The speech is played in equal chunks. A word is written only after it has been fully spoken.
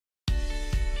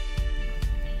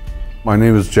My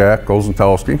name is Jack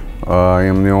Gozentowski. I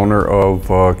am the owner of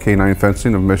K9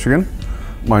 Fencing of Michigan.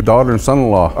 My daughter and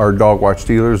son-in-law are DogWatch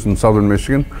dealers in southern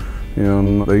Michigan,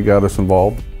 and they got us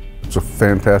involved. It's a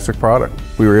fantastic product.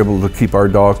 We were able to keep our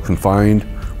dogs confined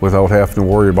without having to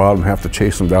worry about them, have to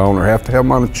chase them down, or have to have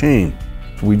them on a chain.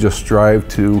 We just strive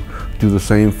to do the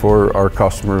same for our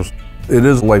customers. It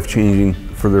is life-changing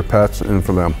for their pets and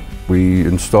for them. We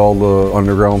install the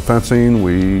underground fencing,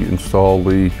 we install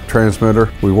the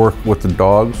transmitter, we work with the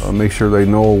dogs, make sure they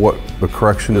know what the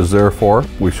correction is there for.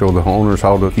 We show the owners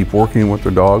how to keep working with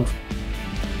their dogs.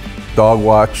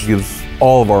 DogWatch gives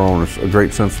all of our owners a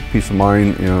great sense of peace of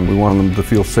mind, and we want them to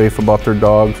feel safe about their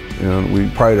dogs, and we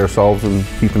pride ourselves in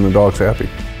keeping the dogs happy.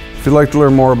 If you'd like to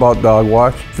learn more about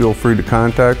DogWatch, feel free to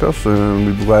contact us, and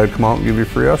we'd be glad to come out and give you a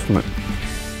free estimate.